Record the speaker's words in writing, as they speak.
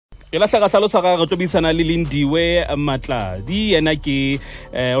Ela sa hlalosa ga re tobisana le Lindiwe Matlali yena ke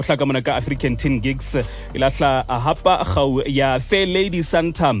o hlaka mona ka African Teen Gigs ela hla a hapa gau ya Fair Lady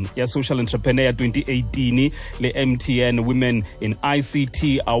Santam ya Social Entrepreneur ya 2018 le MTN Women in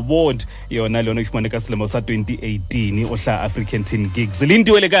ICT Award yona le yona ifumane ka selemo sa 2018 o hla African Teen Gigs.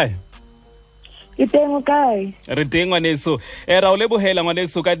 Lindiwe le kae? Ke teng kae? Re teng ngwaneso ra o lebohela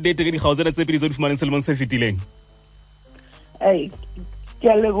ngwaneso ka date ke di gau tsena tse pedi tso di fumaneng selemong se fetileng.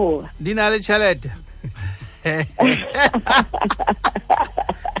 Di na le tšhelete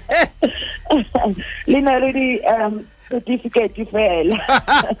le na le di certificate fela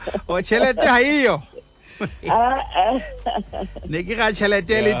o tšhelete ha iyo ne ke ga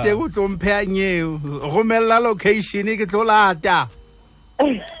tšhelete le teng o tlo mphea nyeo romella location ke tlo lata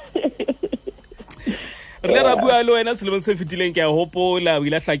re ra bua le wena selemong se fetileng ke a hopola o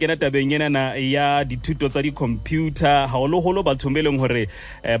ile hla kena tabeng ena na ya dithuto tsa di computer ha o holo batho mbeleng hore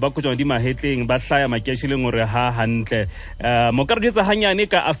ba kutjwa di mahetleng ba hlaya makesheleng hore ha hantle mo ka re ditsa hanyane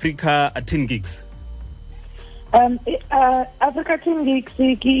ka Africa Teen Gigs. Africa Teen Gigs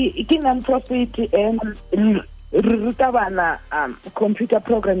ke non-profit ruta bana computer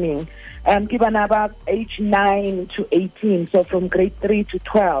programming ke bana ba age 9 to 18, so from grade 3 to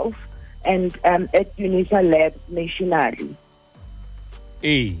 12 and at UNISA Lab nationally.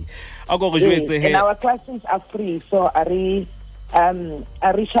 And our classes are free, so are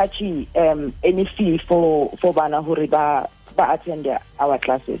charging any fee for bana hore ba attend our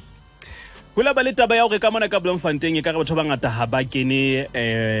classes. Hula ba le taba ya hore ka mona ka Bloemfontein e ka re batho ba ngata ha ba kene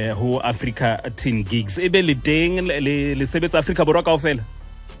ho Africa Teen Gigs e be le teng le sebetsa Africa borwa kaofela.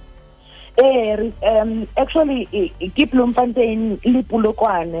 Actually, keep Bloemfontein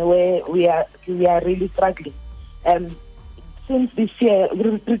Lipulokwane, where we are really struggling. Since this year,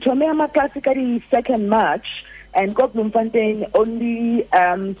 we told my classic 2nd March, and got Bloemfontein only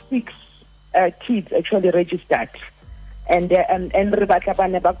 6 kids actually registered, and Rebaka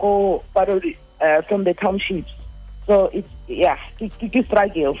from the townships. So it's it's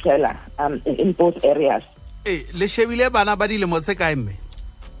struggle fella in both areas. Le shebile bana ba dilemo se kae mme?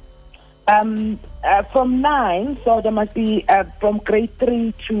 From 9, so there must be from grade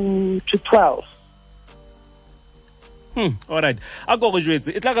 3 to 12. All right. A go re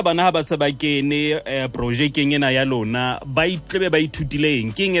jwetse e tla ga bana ha ba se ba kene projecteng ena ya lona ba itlebe ba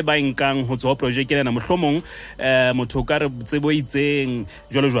ithutileng ke enge ba enkang ho tswa project ena mohlomong motho ka re tsebo itseng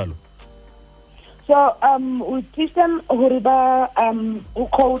jwalo. So we teach them horiba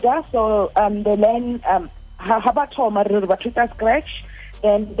coder, so they learn ha ba thoma re ba thuta scratch.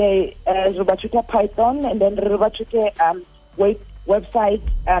 Then they Rubachuta Python, and then Rubachuta website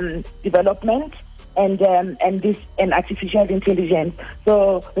development, and this and artificial intelligence.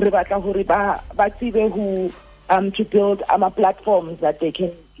 So Rubata Huriba Batsibe who to build platforms that they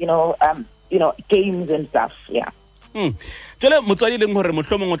can games and stuff. Yeah. Jole motswadi leng hore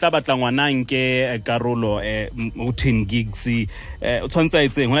mohlomong o tla batla ngwana nke karolo mo Teen Gigs o tshwantsa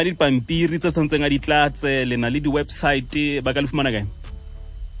etseng hona di pampiri tse tshwantseng a di tlatse lena le di website ba ka le fumana kae?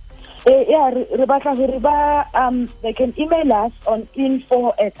 They can email us on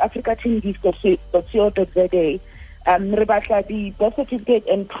info@africateengigs.co.za. The birth certificate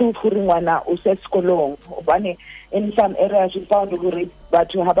and proof in some areas we found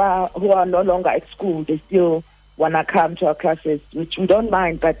but who are no longer at school, they still wanna come to our classes, which we don't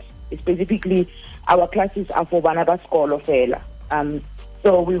mind, but specifically our classes are for Banaba School of Fela.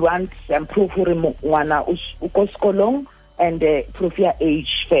 So we want proof and proof your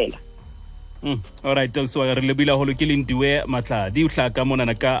age fail. All right, so re lebila holo ke Lindiwe Matlali o hlaka mona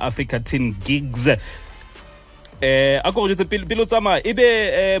na ka Africa Teen Gigs. A go jetse pelo tsama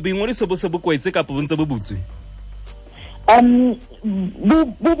ebe boingodiso bo se bo kwetse ka bo ntse bo butswe.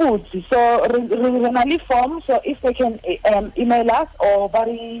 Bubutsi, so re form, so if they can email us or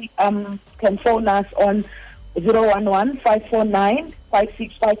can phone us on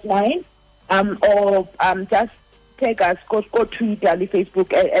 011-549-5659 or just take us, go Twitter,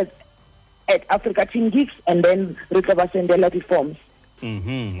 Facebook at Africa Teen Gigs, and then recover sendela the forms.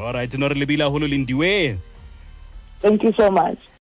 All right, no re lebila holo Lindiwe. Thank you so much.